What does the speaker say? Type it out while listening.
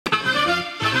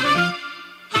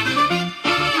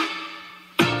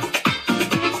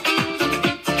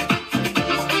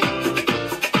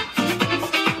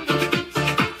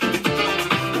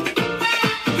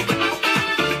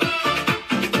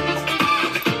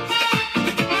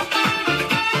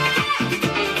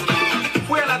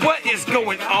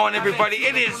going on, everybody?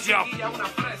 It is your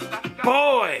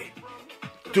boy,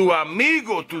 tu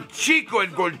amigo, tu chico, el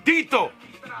gordito.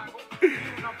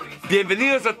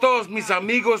 Bienvenidos a todos mis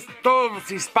amigos, todos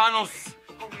los hispanos.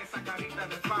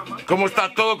 ¿Cómo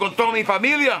está todo con toda mi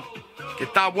familia? Que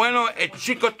está bueno, el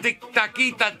chico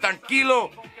tic-taquita,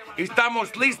 tranquilo. Y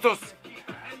estamos listos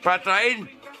para traer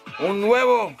un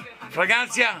nuevo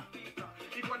fragancia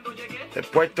de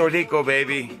Puerto Rico,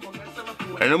 baby.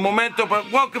 En un momento, but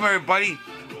welcome everybody.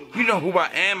 You know who I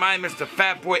am. I'm Mr.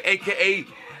 Fat Boy, aka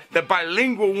the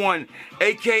bilingual one,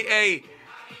 aka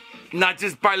not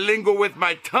just bilingual with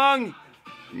my tongue.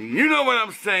 You know what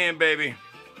I'm saying, baby.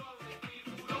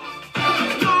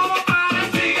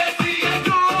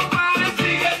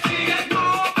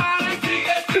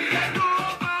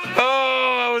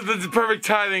 Oh, that was the perfect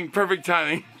timing, perfect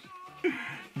timing.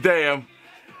 Damn.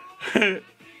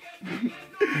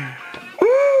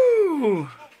 Woo!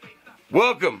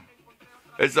 Welcome.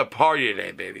 It's a party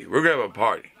today, baby. We're gonna have a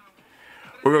party.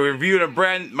 We're gonna review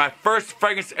my first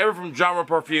fragrance ever from Genre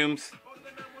Parfums.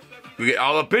 We get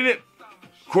all up in it.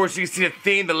 Of course, you can see the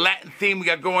theme, the Latin theme we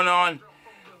got going on.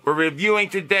 We're reviewing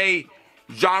today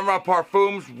Genre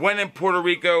Parfums when in Puerto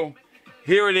Rico.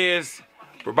 Here it is.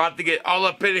 We're about to get all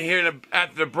up in it here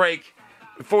after the break.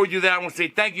 Before we do that, I want to say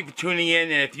thank you for tuning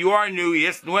in. And if you are new,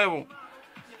 es nuevo,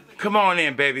 come on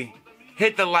in, baby.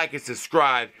 Hit the like and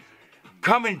subscribe.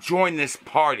 Come and join this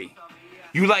party.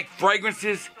 You like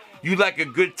fragrances? You like a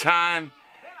good time?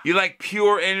 You like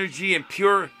pure energy and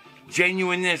pure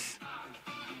genuineness?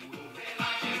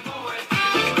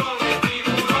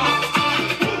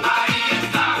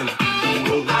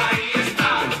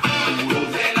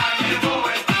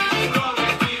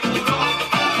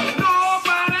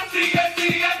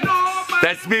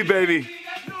 That's me, baby.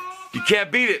 You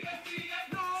can't beat it.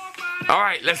 All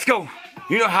right, let's go.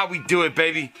 You know how we do it,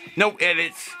 baby. No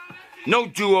edits, no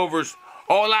do-overs.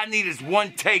 All I need is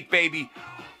one take, baby.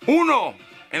 Uno.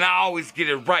 And I always get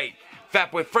it right.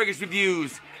 Fat Boy Fragrance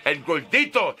Reviews. El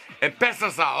Gordito.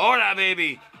 Empiezas ahora,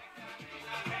 baby.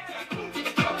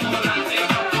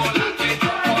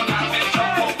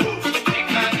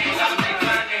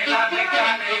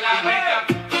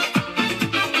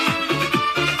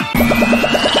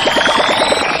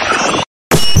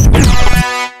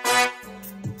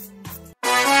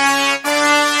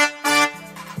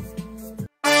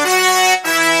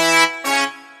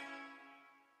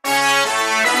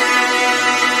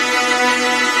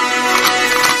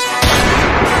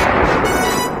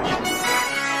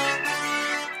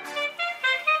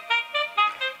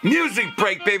 Music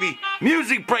break, baby.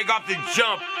 Music break off the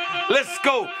jump. Let's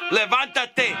go.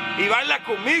 Levántate y baila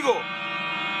conmigo.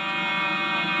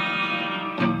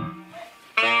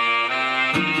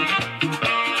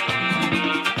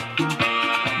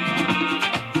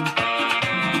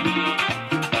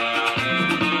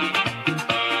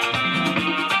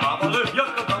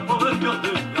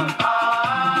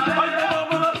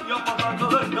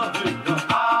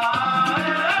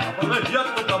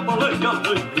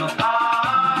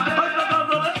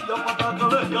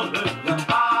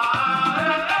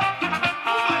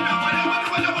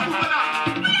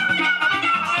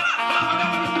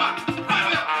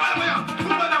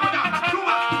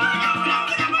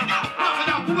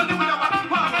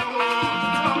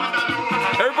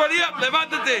 Everybody up,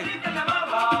 levántate.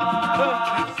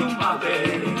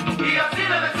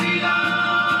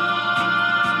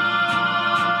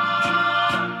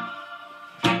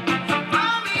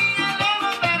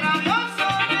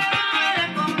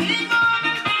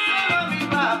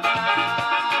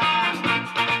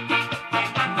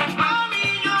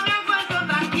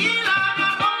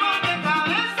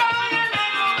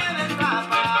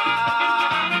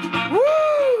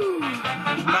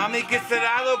 ¿Qué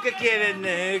será lo que quiere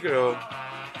negro?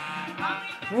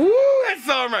 Woo, that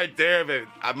song right there, baby.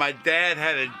 My dad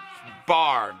had a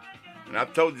bar, and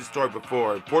I've told this story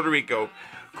before, in Puerto Rico,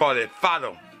 called it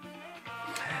Fado.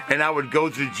 And I would go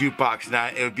to the jukebox,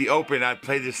 and it would be open, and I'd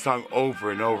play this song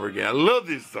over and over again. I love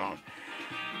this song.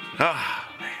 Ah,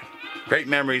 man. Great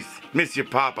memories. Miss you,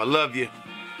 Pop. I love you.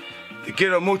 Te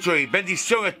quiero mucho y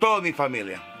bendición a toda mi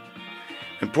familia.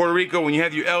 In Puerto Rico, when you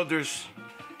have your elders,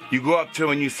 you go up to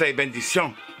them and you say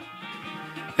bendición.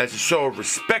 That's a show of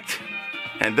respect.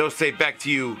 And they'll say back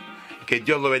to you, que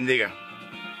Dios lo bendiga.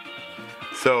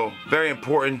 So, very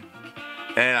important.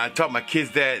 And I taught my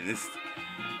kids that.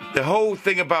 The whole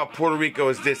thing about Puerto Rico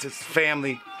is this. It's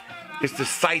family. It's the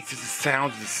sights, it's the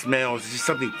sounds, it's the smells. It's just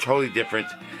something totally different.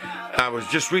 I was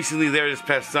just recently there this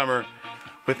past summer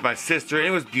with my sister, and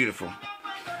it was beautiful.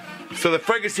 So the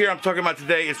fragrance here I'm talking about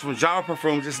today is from Genre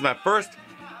Parfums. This is my first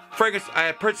fragrance I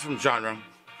had purchased from Genre.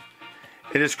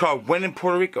 It is called When in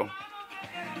Puerto Rico.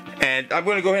 And I'm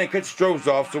going to go ahead and cut strobes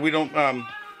off so we don't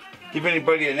give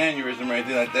anybody an aneurysm or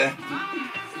anything like that.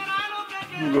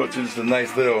 We'll go to just a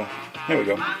nice little, here we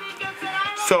go.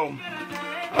 So,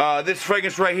 this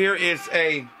fragrance right here is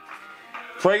a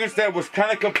fragrance that was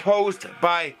kind of composed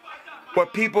by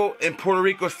what people in Puerto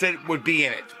Rico said would be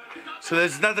in it. So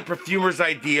this is not the perfumer's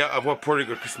idea of what Puerto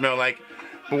Rico could smell like,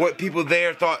 but what people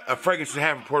there thought a fragrance would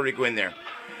have in Puerto Rico in there.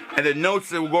 And the notes,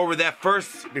 that we'll go over that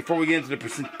first before we get into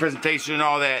the presentation and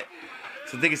all that.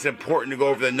 So I think it's important to go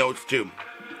over the notes too.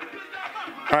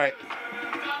 Alright.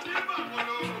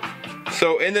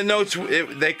 So in the notes,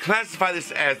 they classify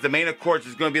this as the main accords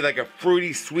is going to be like a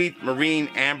fruity, sweet, marine,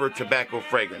 amber, tobacco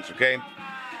fragrance, okay?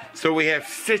 So we have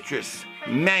citrus,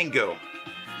 mango,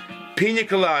 pina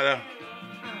colada,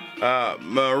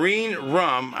 marine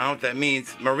rum, I don't know what that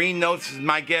means, marine notes is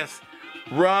my guess,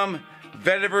 rum,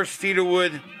 vetiver,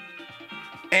 cedarwood,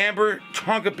 amber,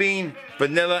 tonka bean,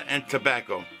 vanilla, and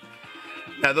tobacco.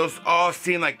 Now those all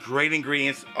seem like great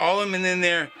ingredients, all of them in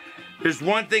there. There's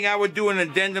one thing I would do an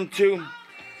addendum to,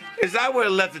 is I would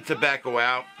have left the tobacco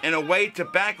out. In a way,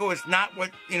 tobacco is not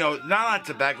what, not a lot of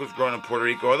tobacco is grown in Puerto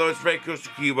Rico, although it's very close to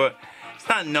Cuba. It's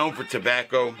not known for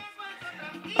tobacco.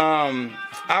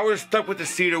 I would have stuck with the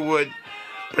cedarwood,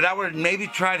 but I would have maybe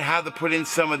tried how to put in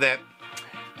some of that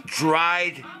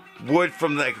dried wood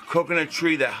from like a coconut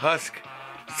tree, that husk,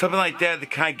 something like that to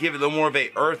kind of give it a little more of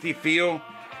a earthy feel.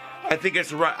 I think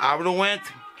that's right. I would have went,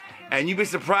 and you'd be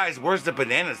surprised, where's the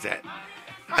bananas at?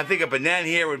 I think a banana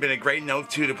here would have been a great note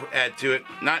too to add to it.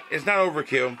 It's not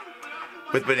overkill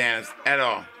with bananas at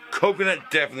all.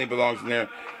 Coconut definitely belongs in there.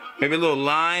 Maybe a little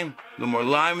lime, a little more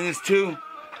lime in this too.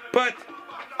 But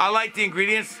I like the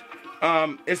ingredients.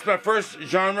 It's my first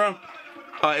genre.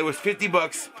 It was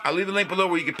 $50. I'll leave the link below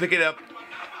where you can pick it up.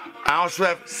 I also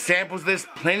have samples of this.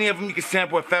 Plenty of them you can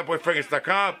sample at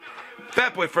fatboyfragrance.com.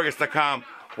 Fatboyfragrance.com,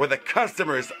 where the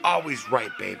customer is always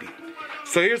right, baby.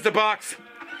 So here's the box.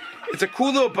 It's a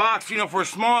cool little box, for a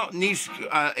small niche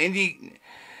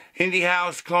indie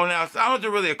house, clone house. I don't know if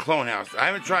they're really a clone house. I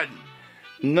haven't tried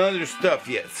none of their stuff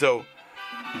yet. So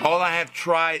all I have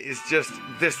tried is just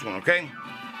this one, okay?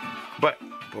 But,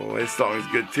 boy, this song is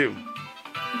good too.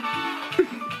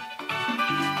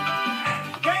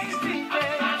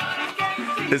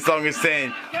 This song is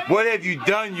saying, what have you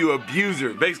done, you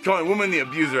abuser? Basically calling woman the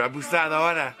abuser.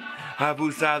 Abusadora,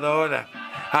 abusadora,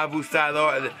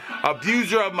 abusadora.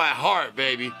 Abuser of my heart,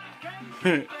 baby.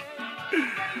 Great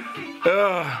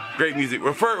music.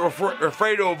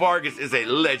 Alfredo Vargas is a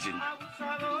legend.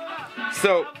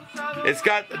 So, it's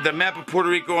got the map of Puerto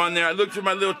Rico on there. I looked for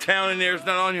my little town in there. It's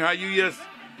not on here. Yhea.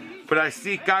 But I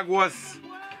see Caguas,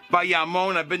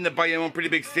 Bayamon. I've been to Bayamon, pretty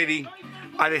big city.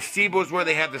 Arecibo is where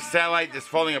they have the satellite that's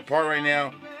falling apart right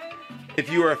now.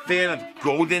 If you are a fan of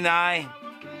GoldenEye,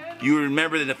 you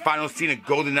remember that the final scene of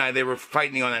GoldenEye, they were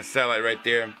fighting on that satellite right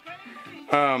there.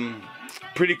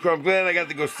 Pretty cool. I'm glad I got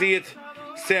to go see it.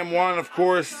 San Juan, of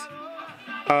course.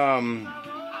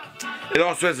 It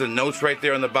also has the notes right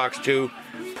there on the box too.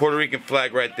 Puerto Rican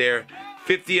flag right there.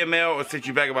 50 ml will set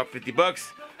you back about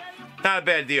 $50. Not a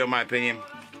bad deal in my opinion.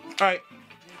 Alright.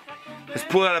 Let's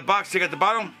pull it out of the box, check out the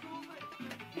bottom.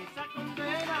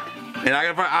 And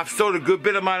I've sold a good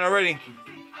bit of mine already.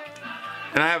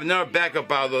 And I have another backup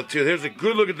bottle though too. Here's a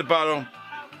good look at the bottle.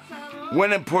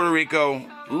 When in Puerto Rico.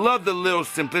 Love the little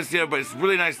simplicity of it, but it's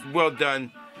really nice, well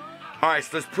done. Alright,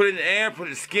 so let's put it in the air, put it in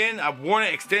the skin. I've worn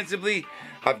it extensively.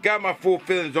 I've got my full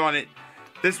feelings on it.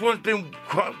 This one's been,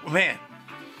 man,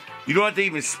 you don't have to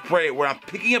even spray it. What I'm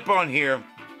picking up on here,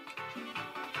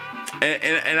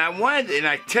 and I wanted, and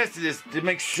I tested this to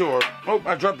make sure. Oh,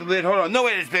 I dropped the lid. Hold on. No,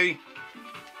 it is, baby.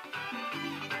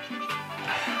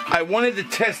 I wanted to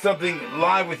test something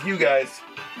live with you guys.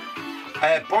 I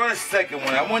had bought a second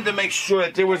one. I wanted to make sure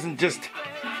that there wasn't just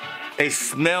a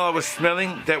smell I was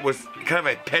smelling that was kind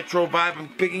of a petrol vibe I'm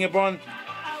picking up on.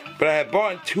 But I had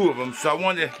bought two of them, so I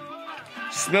wanted to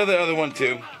smell the other one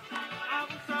too.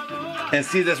 And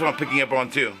see if that's what I'm picking up on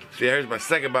too. See, here's my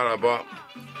second bottle I bought.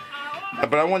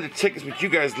 But I wanted to check this with you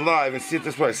guys live and see if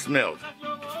that's what I smelled.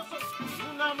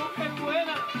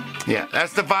 Yeah,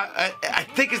 that's the vibe. I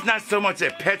think it's not so much a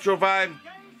petrol vibe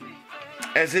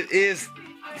as it is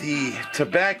the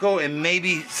tobacco and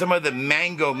maybe some of the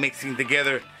mango mixing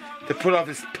together to put off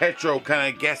this petrol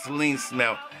kind of gasoline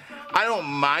smell. I don't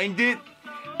mind it.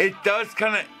 It does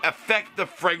kind of affect the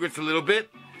fragrance a little bit.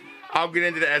 I'll get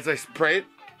into that as I spray it.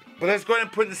 But let's go ahead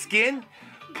and put it in the skin,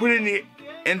 put it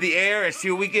in the air and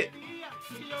see what we get.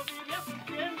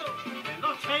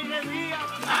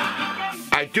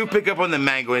 I do pick up on the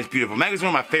mango and it's beautiful. Mango is one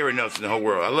of my favorite notes in the whole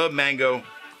world. I love mango.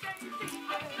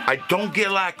 I don't get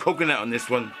a lot of coconut on this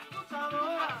one.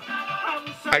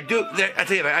 I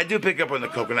tell you, I do pick up on the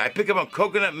coconut. I pick up on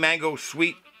coconut, mango,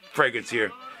 sweet fragrance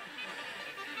here.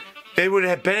 It would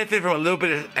have benefited from a little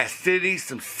bit of acidity,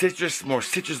 some citrus, more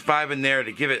citrus vibe in there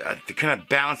to give it, to kind of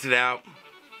balance it out.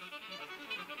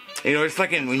 You know, it's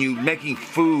like when you're making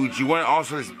foods, you want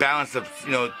also this balance of,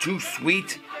 you know, too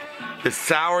sweet. The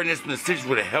sourness and the citrus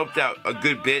would have helped out a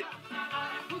good bit.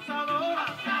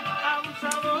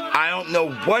 I don't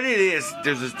know what it is.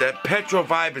 There's this, that petrol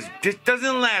vibe just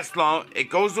doesn't last long. It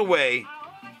goes away.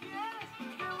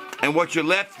 And what you're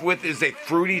left with is a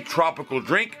fruity tropical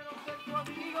drink.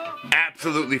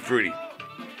 Absolutely fruity.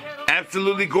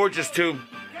 Absolutely gorgeous too.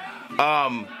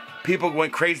 People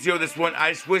went crazy over this one.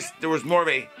 I just wish there was more of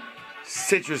a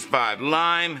citrus vibe.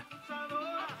 Lime.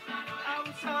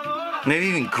 Maybe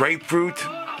even grapefruit.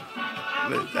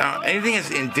 Anything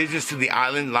that's indigenous to the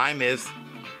island, lime is.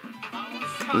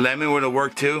 Lemon would have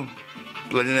worked too.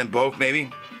 Blending them both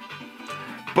maybe.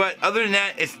 But other than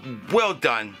that, it's well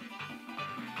done.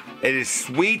 It is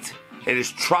sweet. It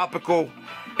is tropical.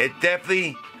 It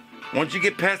definitely, once you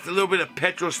get past a little bit of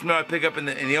petrol smell I pick up in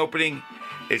the opening,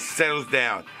 it settles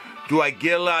down. Do I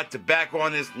get a lot of tobacco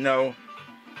on this? No.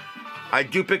 I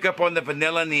do pick up on the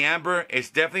vanilla and the amber. It's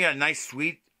definitely a nice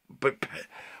sweet, but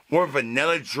more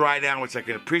vanilla dry down, which I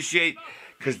can appreciate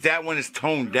because that one is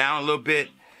toned down a little bit.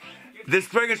 This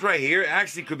fragrance right here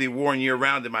actually could be worn year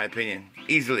round in my opinion,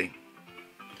 easily.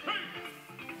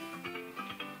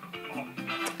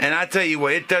 And I tell you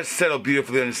what, it does settle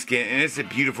beautifully on the skin, and it's a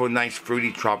beautiful, nice,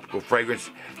 fruity, tropical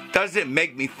fragrance. Does it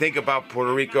make me think about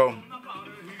Puerto Rico?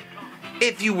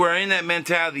 If you were in that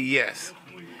mentality, yes.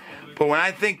 But when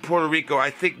I think Puerto Rico,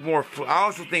 I think more. I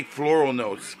also think floral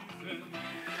notes.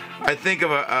 I think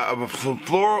of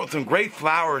some great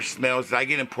flower smells that I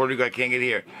get in Puerto Rico I can't get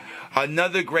here.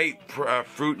 Another great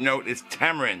fruit note is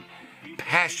tamarind,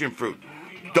 passion fruit.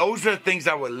 Those are the things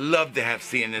I would love to have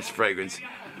seen in this fragrance.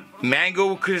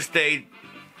 Mango could have stayed.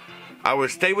 I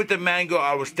would stay with the mango.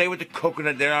 I would stay with the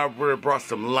coconut. Then I would have brought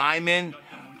some lime in.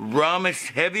 Rum is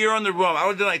heavier on the rum. I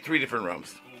would have done like 3 different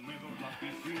rums.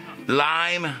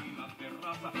 Lime.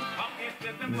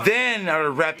 Then I would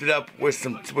have wrapped it up with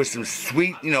some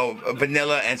sweet, you know,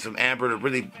 vanilla and some amber to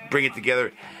really bring it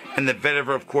together. And the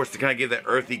vetiver, of course, to kind of give that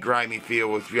earthy, grimy feel,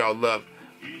 which we all love.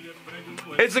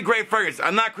 It's a great fragrance.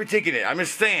 I'm not critiquing it. I'm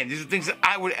just saying these are things that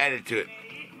I would add to it.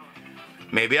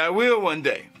 Maybe I will one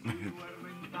day.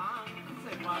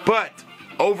 But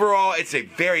overall, it's a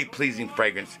very pleasing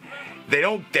fragrance. They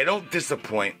don't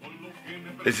disappoint.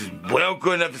 This is well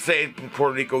good enough to say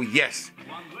Puerto Rico, yes.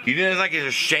 You didn't like it's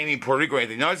a shaming Puerto Rico or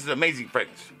anything. No, this is an amazing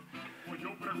fragrance.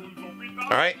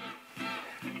 Alright?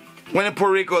 When in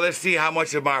Puerto Rico, let's see how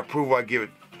much of my approval I give it.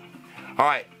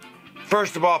 Alright.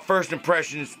 First of all, first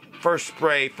impressions, first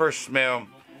spray, first smell.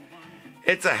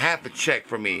 It's a half a check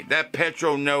for me. That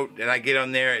petrol note that I get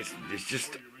on there is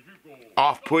just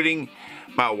off-putting.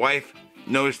 My wife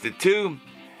noticed it too.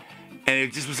 And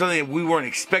it just was something that we weren't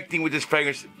expecting with this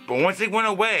fragrance. But once it went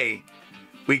away,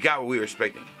 we got what we were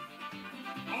expecting.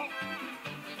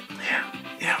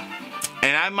 Yeah.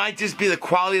 And I might just be the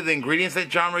quality of the ingredients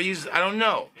that genre uses. I don't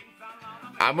know.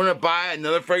 I'm going to buy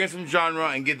another fragrance from genre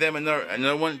and get them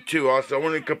another one too. Also, I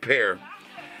want to compare.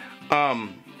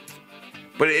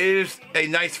 But it is a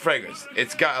nice fragrance.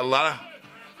 It's got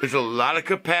there's a lot of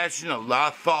compassion, a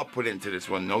lot of thought put into this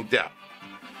one, no doubt.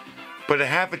 But a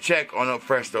half a check on a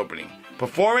fresh opening.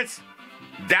 Performance,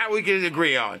 that we can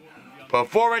agree on.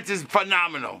 Performance is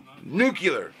phenomenal.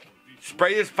 Nuclear.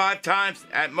 Spray this 5 times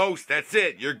at most. That's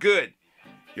it. You're good.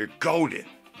 You're golden.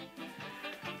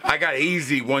 I got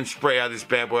easy 1 spray out of this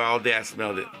bad boy all day. I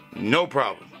smelled it. No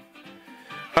problem.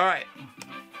 All right.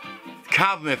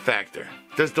 Compliment factor.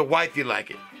 Does the wifey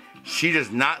like it? She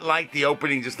does not like the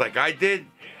opening just like I did.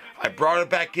 I brought her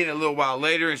back in a little while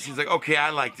later and she's like, okay,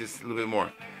 I like this a little bit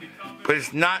more. But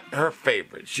it's not her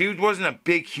favorite. She wasn't a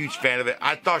big, huge fan of it.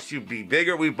 I thought she'd be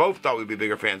bigger. We both thought we'd be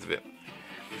bigger fans of it.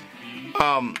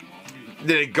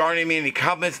 Did it garner me any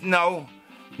comments? No.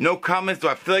 No comments. Do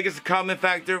I feel like it's a comment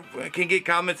factor? I can get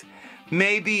comments.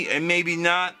 Maybe and maybe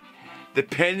not.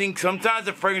 Depending. Sometimes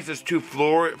the fragrance is too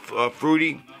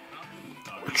fruity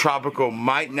or tropical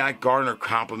might not garner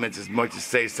compliments as much as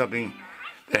say something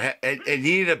that it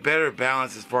needed a better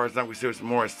balance as far as I'm concerned with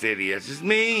more acidity. It's just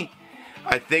me.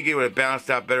 I think it would have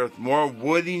balanced out better with more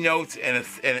woody notes and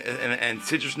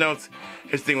citrus notes.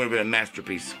 This thing would have been a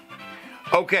masterpiece.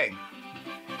 Okay.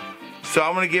 So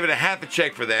I'm going to give it a half a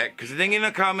check for that. Because the thing in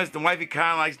the comments, the wifey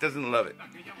kind of likes, doesn't love it.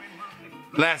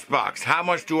 Last box. How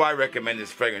much do I recommend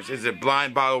this fragrance? Is it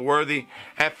blind bottle worthy?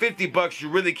 At $50, you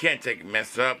really can't take a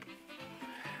mess up.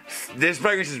 This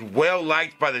fragrance is well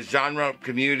liked by the genre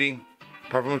community,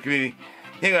 perfume community.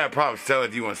 You ain't gonna have a problem selling it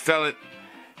if you want to sell it.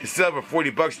 You sell it for 40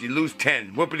 bucks, you lose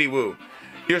 10. Whoopity woo.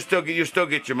 You'll still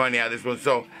get your money out of this one.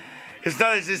 So it's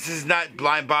not as this is not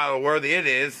blind bottle worthy. It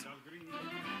is.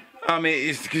 I mean,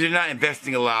 it's because you're not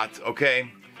investing a lot.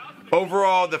 Okay.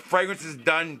 Overall, the fragrance is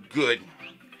done good.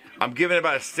 I'm giving it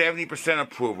about a 70%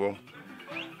 approval.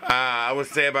 I would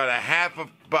say about half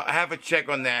a check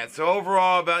on that. So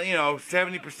overall, about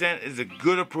 70% is a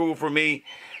good approval for me.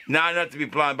 Not enough to be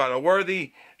blind bottle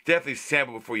worthy. Definitely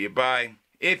sample before you buy.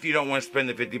 If you don't want to spend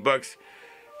the 50 bucks,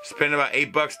 spend about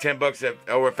 8 bucks, 10 bucks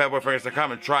over at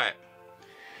fatboyfragrance.com and try it.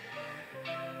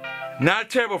 Not a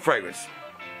terrible fragrance.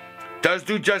 Does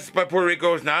do justice by Puerto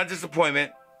Rico. It's not a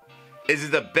disappointment. Is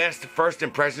it the best first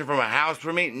impression from a house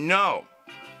for me? No.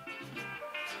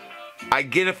 I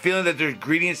get a feeling that the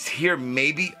ingredients here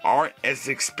maybe aren't as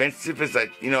expensive as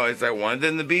I wanted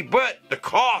them to be, but the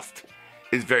cost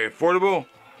is very affordable,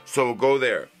 so we'll go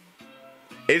there.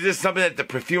 Is this something that the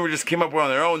perfumer just came up with on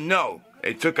their own? No.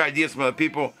 They took ideas from other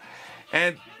people,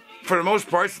 and for the most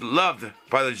part, it's loved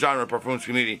by the genre Parfums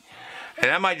community. And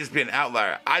that might just be an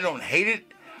outlier. I don't hate it.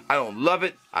 I don't love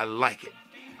it. I like it.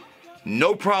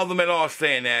 No problem at all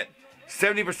saying that.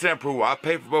 70% approval. I'll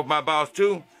pay for both my bottles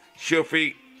too. Feel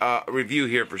free review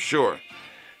here for sure.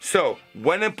 So,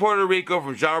 when in Puerto Rico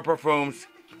from Genre Parfums,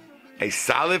 a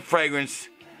solid fragrance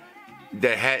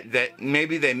that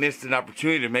maybe they missed an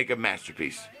opportunity to make a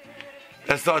masterpiece.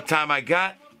 That's all the time I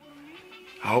got.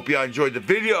 I hope y'all enjoyed the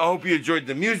video. I hope you enjoyed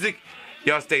the music.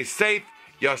 Y'all stay safe.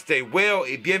 Y'all stay well.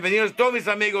 Y bienvenidos todos mis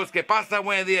amigos. Que pasa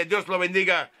buen día. Dios lo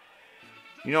bendiga.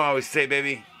 You know I always say,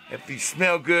 baby, if you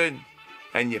smell good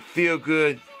and you feel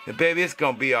good, then baby, it's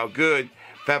going to be all good.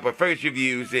 Fatboy Fragrance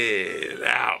Reviews is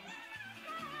out.